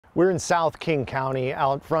We're in South King County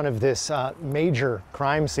out front of this major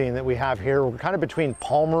crime scene that we have here. We're kind of between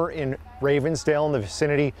Palmer and Ravensdale in the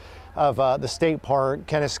vicinity of the state park,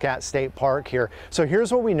 Kenniscat State Park here. So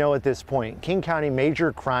here's what we know at this point. King County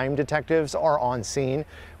major crime detectives are on scene.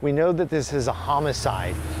 We know that this is a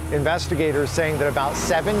homicide. Investigators saying that about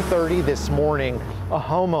 7:30 this morning, a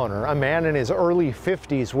homeowner, a man in his early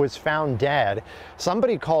 50s, was found dead.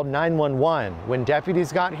 Somebody called 911. When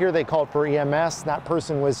deputies got here, they called for EMS. That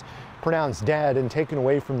person was pronounced dead and taken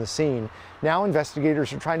away from the scene. Now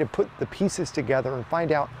investigators are trying to put the pieces together and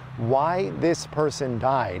find out why this person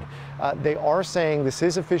died. They are saying this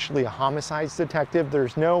is officially a homicides detective.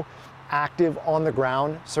 There's no active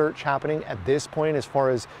on-the-ground search happening at this point as far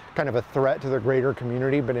as kind of a threat to the greater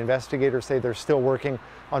community, but investigators say they're still working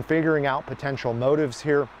on figuring out potential motives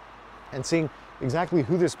here and seeing exactly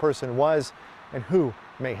who this person was and who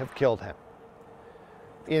may have killed him.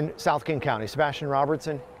 In South King County, Sebastian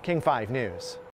Robertson, King 5 News.